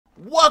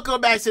Welcome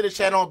back to the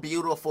channel,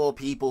 beautiful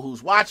people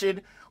who's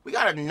watching. We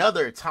got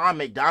another Tom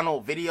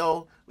MacDonald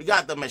video. We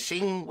got the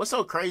machine. What's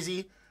so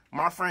crazy?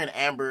 My friend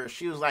Amber,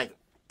 she was like,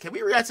 can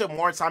we react to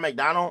more Tom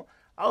MacDonald?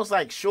 I was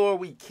like, sure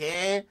we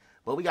can.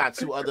 But we got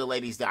two other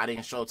ladies that I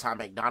didn't show Tom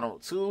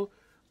MacDonald to.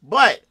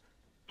 But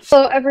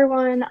hello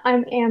everyone,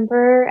 I'm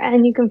Amber,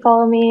 and you can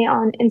follow me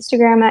on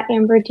Instagram at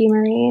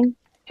AmberDMarie.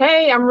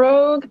 Hey, I'm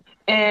Rogue,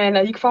 and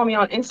you can follow me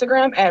on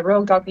Instagram at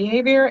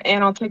rogue.behavior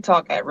and on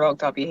TikTok at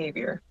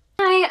rogue.behavior.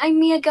 Hi, I'm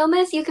Mia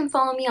Gomez. You can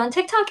follow me on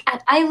TikTok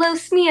at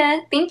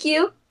ilosmia. Thank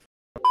you.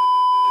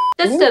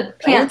 Just a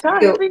pants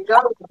Here we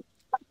go.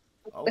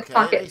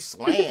 okay, they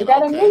slaying,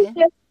 okay.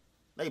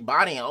 They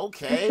bodying,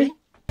 okay.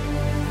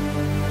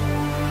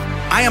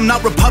 I am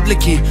not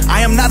Republican,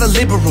 I am not a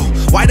liberal.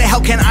 Why the hell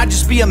can't I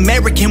just be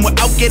American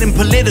without getting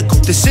political?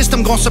 The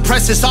system gon'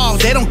 suppress us all,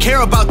 they don't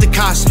care about the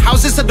cost.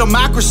 How's this a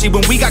democracy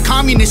when we got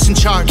communists in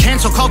charge?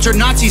 Cancel culture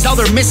Nazis, all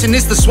they're missing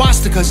is the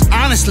swastikas.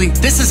 Honestly,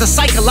 this is a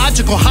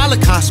psychological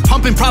holocaust.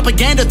 Pumping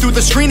propaganda through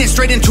the screen and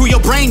straight into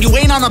your brain. You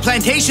ain't on a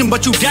plantation,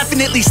 but you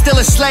definitely still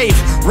a slave.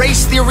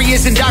 Race theory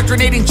is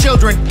indoctrinating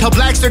children. Tell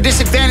blacks they're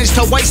disadvantaged,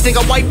 tell whites they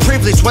got white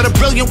privilege. What a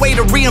brilliant way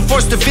to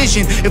reinforce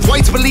division. If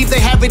whites believe they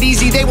have it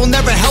easy, they will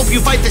never help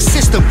you fight the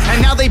system. And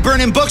now they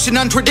burning books in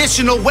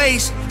untraditional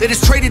ways. They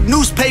just traded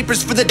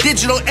newspapers for the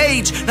digital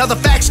age. Now the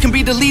facts can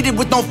be deleted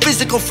with no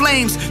physical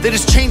flames. They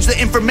just change the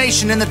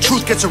information and the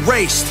truth gets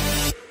erased.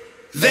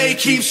 They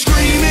keep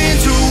screaming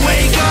to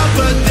wake up,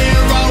 but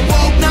they're all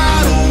woke,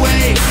 not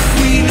awake.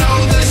 We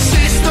know the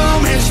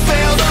system has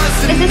failed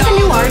us. Is this a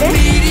new artist?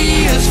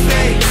 Media's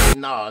fake.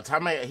 No,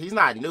 Tom, he's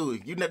not new.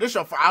 You know,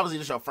 obviously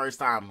this your first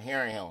time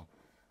hearing him.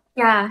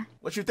 Yeah.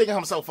 What you think of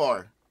him so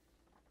far?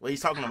 What he's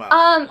talking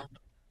about?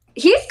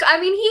 He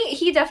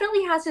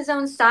definitely has his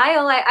own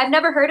style. I've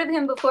never heard of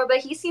him before, but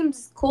he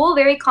seems cool,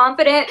 very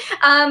confident,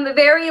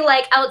 very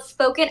like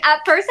outspoken. At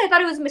first I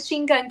thought it was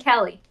Machine Gun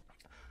Kelly.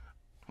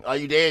 Oh,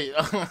 you did?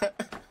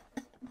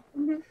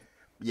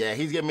 Yeah,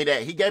 he's giving me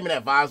that. He gave me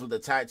that vibes with the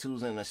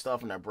tattoos and the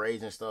stuff and the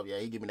braids and stuff. Yeah,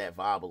 he gave me that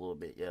vibe a little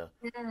bit, yeah.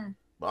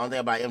 But only thing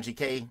about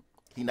MGK,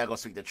 he not gonna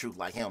speak the truth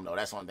like him though.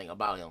 That's one thing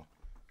about him.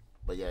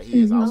 But yeah,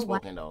 he is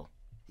outspoken though.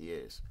 He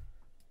is.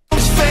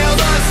 Failed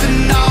us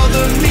and all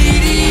the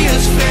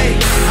media's fake.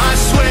 I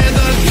swear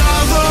the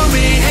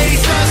government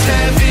hates us.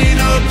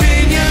 Having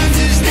opinions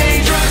is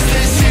dangerous.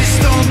 The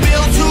system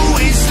built to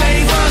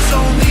enslave us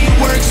only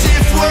works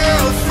if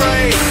we're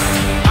afraid.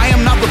 I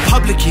am not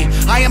Republican,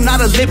 I am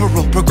not a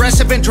liberal.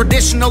 Progressive and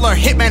traditional are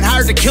hitmen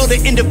hired to kill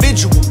the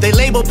individual. They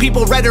label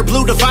people red or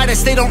blue, divide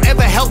us, they don't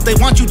ever help. They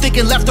want you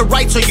thinking left or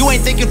right, so you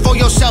ain't thinking for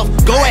yourself.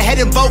 Go ahead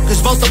and vote,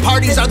 cause both the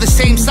parties are the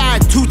same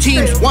side. Two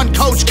teams, one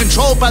coach,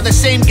 controlled by the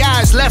same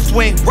guys. Left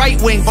wing,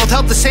 right wing, both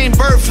help the same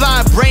bird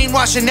fly.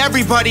 Brainwashing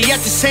everybody at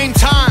the same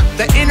time.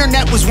 The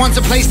internet was once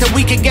a place that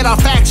we could get our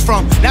facts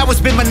from. Now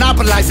it's been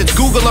monopolized, it's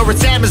Google or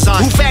it's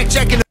Amazon. Who fact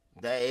checking?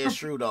 That is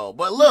true though.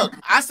 But look,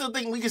 I still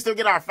think we can still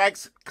get our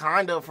facts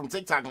kind of from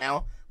TikTok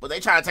now, but they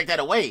try to take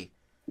that away.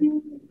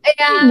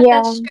 Yeah.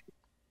 That's true.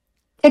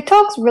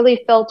 TikTok's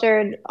really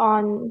filtered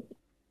on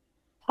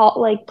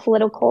like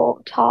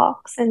political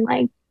talks and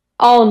like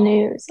all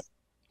news.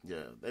 Yeah,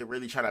 they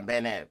really try to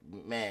ban that,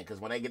 man, because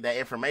when they get that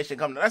information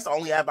coming, that's the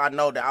only app I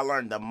know that I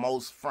learned the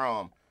most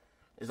from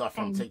is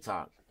from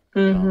TikTok.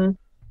 You know?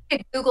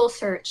 Google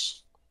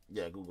search.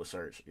 Yeah, Google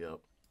search, yep.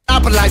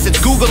 Monopolize, it's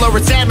Google or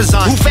it's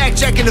Amazon. Who fact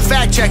checking the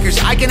fact checkers?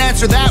 I can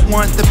answer that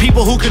one. The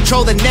people who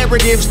control the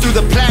narratives through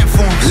the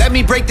platforms. Let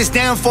me break this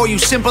down for you,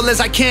 simple as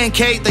I can,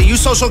 Kate. They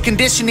use social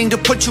conditioning to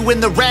put you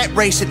in the rat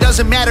race. It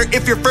doesn't matter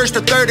if you're first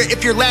or third or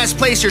if you're last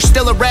place. You're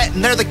still a rat,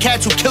 and they're the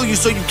cats who kill you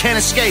so you can't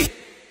escape.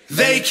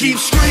 They keep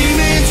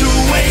screaming to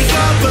wake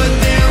up, but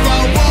they're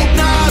all woke,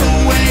 not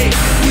awake.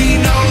 We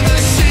know the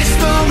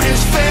system has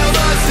failed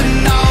us,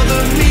 and all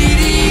the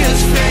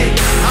media's fake.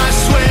 I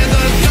swear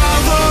the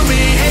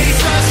government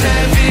hates us.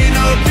 Having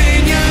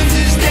opinions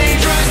is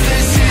dangerous. The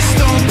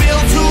system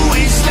built to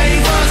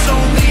enslave us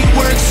only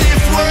works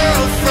if we're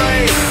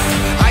afraid.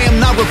 I am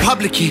not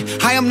Republican,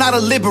 I am not a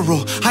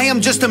liberal. I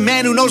am just a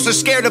man who knows they're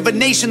scared of a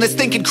nation that's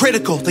thinking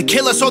critical. They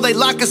kill us or they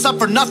lock us up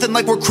for nothing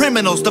like we're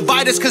criminals.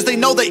 Divide us cause they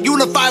know that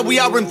unified we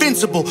are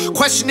invincible.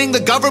 Questioning the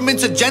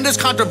government's agenda is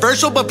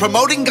controversial, but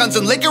promoting guns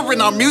and liquor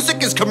in our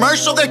music is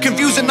commercial. They're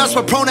confusing us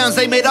with pronouns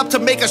they made up to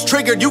make us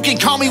triggered. You can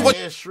call me what—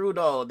 It's true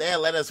though. They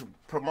let us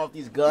promote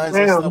these guns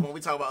and stuff when we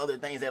talk about other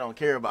things they don't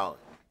care about.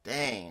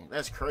 Dang,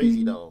 that's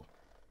crazy though.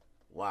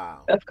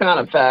 Wow. That's kind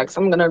of facts.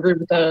 I'm gonna agree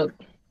with that.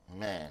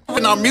 Man.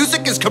 When our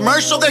music is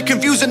commercial, they're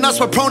confusing us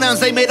with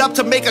pronouns they made up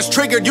to make us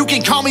triggered. You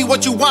can call me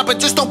what you want, but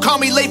just don't call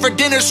me late for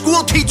dinner.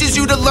 School teaches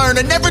you to learn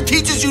and never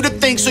teaches you to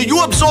think. So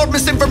you absorb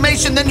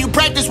misinformation, then you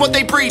practice what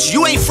they preach.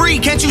 You ain't free,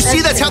 can't you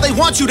see that's how they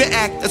want you to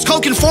act? That's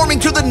called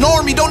conforming to the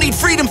norm, you don't need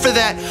freedom for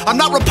that. I'm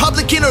not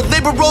Republican or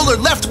liberal or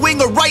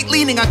left-wing or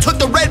right-leaning. I took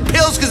the red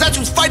pills cause that's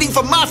who's fighting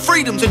for my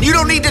freedoms. And you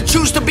don't need to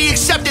choose to be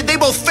accepted, they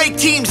both fake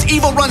teams.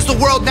 Evil runs the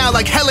world now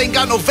like hell ain't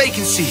got no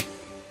vacancy.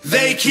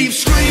 They keep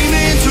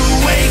screaming to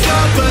wake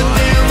up, but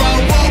they're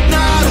all woke,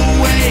 not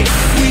awake.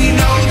 We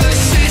know the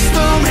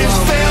system has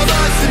failed us.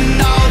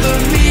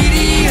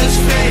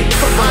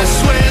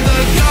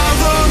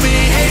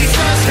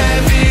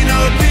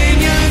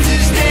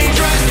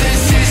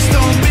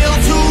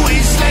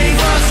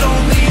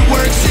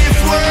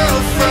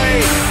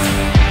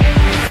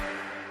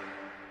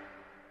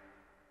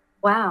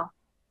 Wow.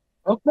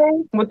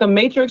 Okay, with the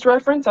Matrix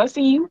reference, I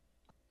see you.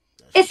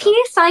 Is he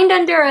signed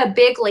under a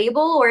big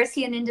label, or is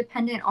he an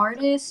independent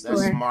artist?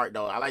 That's Or smart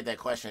though. I like that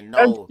question.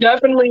 That's No,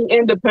 definitely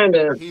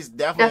independent. he's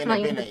definitely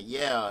definitely. independent.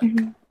 Yeah.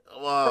 Mhm.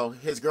 Well,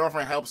 his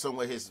girlfriend helps him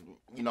with his,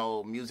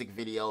 music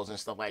videos and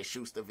stuff like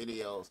shoots the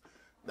videos.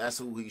 That's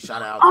who he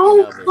shot out at the end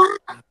of it. Oh,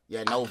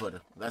 Yeah,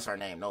 Nova. That's her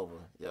name, Nova.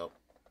 Yep.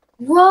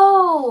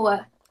 whoa.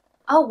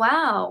 Oh,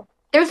 wow.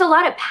 There's a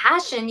lot of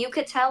passion. You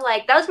could tell,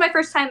 like, that was my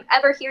first time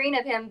ever hearing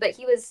of him, but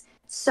he was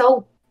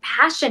so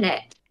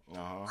passionate. Uh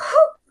huh.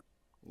 Whew.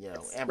 Yeah,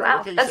 Amber. Wow.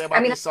 What can you That's, say I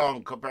about mean, this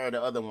song compared to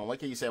the other one? What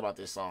can you say about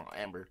this song,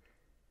 Amber?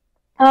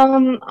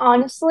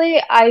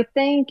 Honestly, I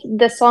think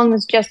this song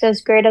is just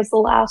as great as the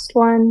last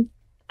one.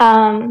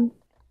 Um,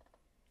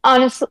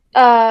 honestly,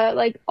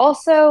 like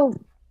also,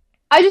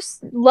 I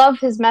just love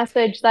his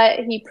message that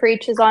he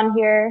preaches on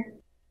here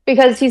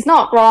because he's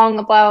not wrong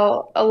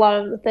about a lot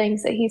of the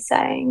things that he's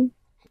saying.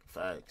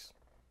 Facts.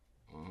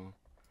 Hmm.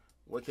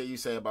 What can you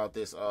say about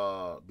this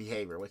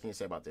behavior? What can you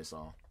say about this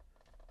song?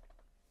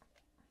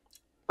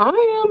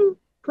 I am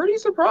pretty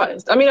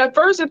surprised. I mean, at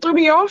first it threw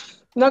me off,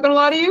 not gonna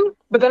lie to you,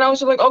 but then I was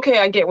just like, okay,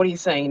 I get what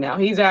he's saying now.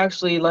 He's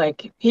actually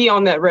like, he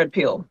on that red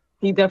pill.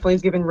 He definitely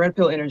is giving red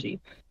pill energy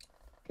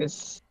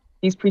because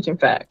he's preaching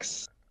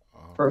facts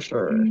Uh-huh. for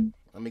sure. Mm.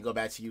 Let me go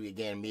back to you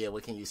again, Mia.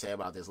 What can you say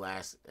about this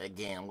last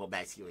again? I'm going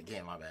back to you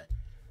again. My bad.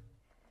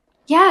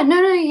 yeah,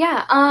 no,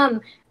 yeah.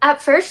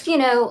 At first,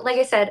 like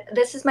I said,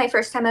 this is my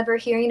first time ever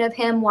hearing of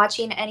him,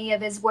 watching any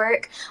of his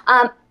work.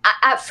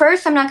 At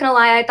first, I'm not gonna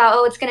lie, I thought,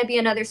 oh, it's gonna be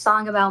another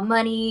song about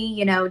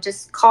money,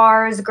 just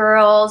cars,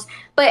 girls.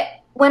 But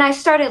when I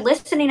started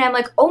listening, I'm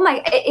like, oh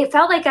my, it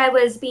felt like I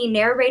was being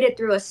narrated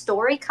through a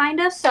story,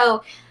 kind of.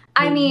 So,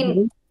 I mean,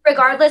 Mhm.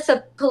 regardless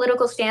of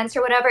political stance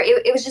or whatever,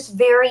 it was just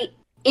very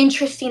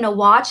interesting to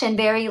watch and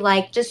very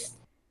like just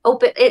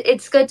open.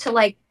 It's good to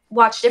like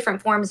watch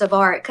different forms of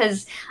art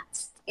because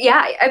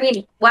yeah, I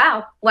mean,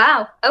 wow,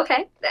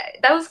 okay,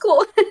 that was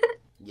cool.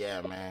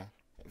 Yeah, man.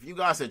 If you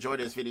guys enjoyed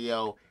this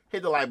video,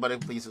 hit the like button.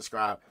 Please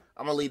subscribe.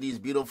 I'm going to leave these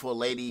beautiful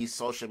ladies'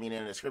 social media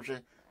in the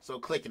description. So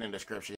click it in the description.